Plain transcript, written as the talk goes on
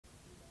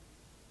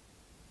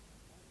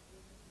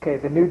Okay,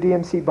 the new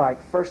DMC bike.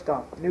 First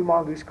off, new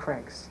Mongoose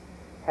cranks.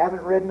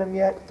 Haven't ridden them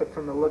yet, but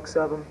from the looks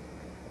of them,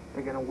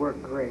 they're going to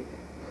work great.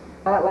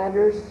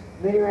 Outlanders,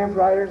 mini ramp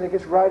riders, I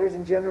guess riders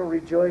in general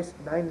rejoice.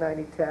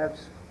 990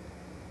 tabs.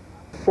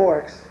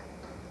 Forks.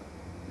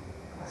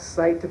 A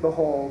sight to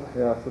behold.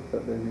 Yeah, I flipped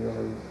that baby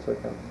over.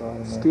 Check out the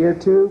bottom. Steer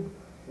tube,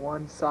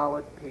 one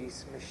solid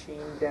piece,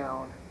 machined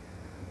down.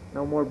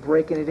 No more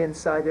breaking it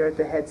inside there at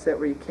the headset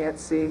where you can't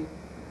see.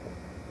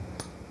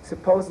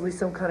 Supposedly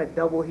some kind of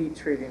double heat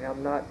treating.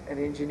 I'm not an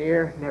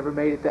engineer, never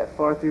made it that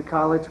far through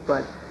college,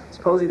 but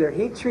supposedly they're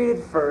heat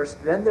treated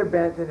first, then they're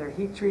bent, then they're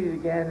heat treated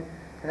again,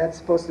 and that's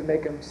supposed to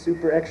make them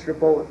super extra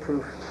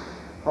bulletproof.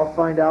 I'll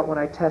find out when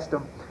I test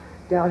them.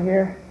 Down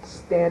here,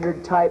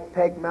 standard type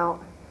peg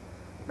mount,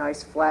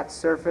 nice flat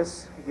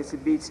surface. I guess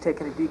it beats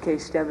taking a DK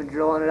stem and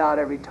drilling it out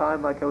every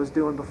time like I was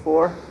doing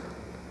before.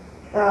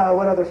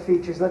 What other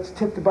features? Let's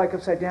tip the bike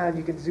upside down.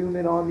 You can zoom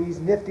in on these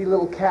nifty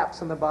little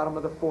caps on the bottom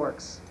of the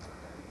forks.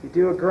 You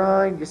do a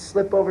grind, you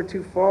slip over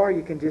too far,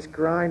 you can just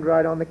grind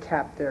right on the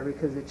cap there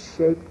because it's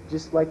shaped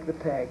just like the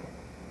peg.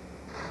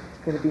 It's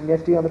going to be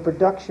nifty on the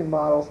production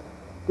models.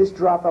 This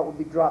dropout will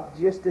be dropped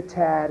just a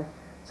tad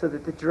so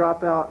that the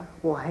dropout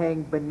will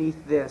hang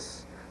beneath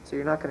this. So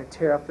you're not going to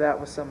tear up that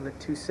with some of the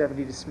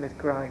 270 to Smith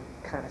grind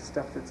kind of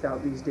stuff that's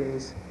out these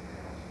days.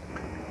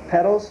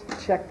 Pedals,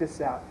 check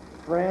this out.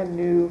 Brand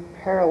new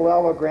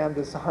parallelogram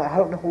design. I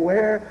don't know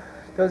where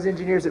those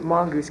engineers at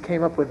Mongoose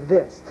came up with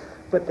this,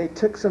 but they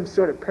took some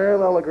sort of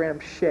parallelogram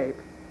shape.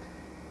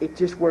 It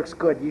just works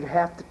good. You'd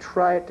have to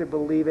try it to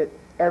believe it.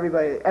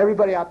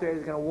 Everybody out there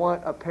is going to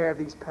want a pair of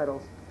these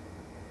pedals.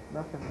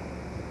 Nothing.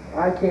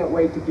 I can't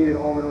wait to get it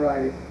home and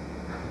ride it.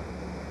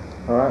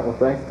 All right, well,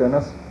 thanks,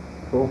 Dennis.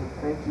 Cool.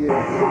 Thank you.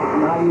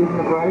 Not using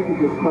the brake, you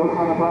just coast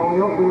on the front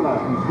wheel. Look at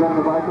that. You spin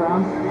the bike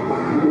around.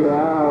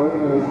 Yeah, look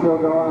at it. It's still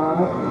going on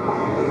it.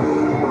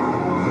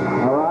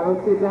 All right,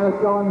 let's see Dennis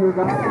going here.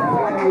 Yeah,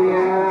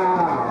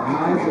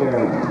 nice here.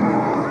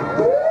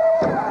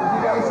 You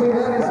guys see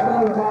Dennis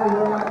spin the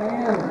car?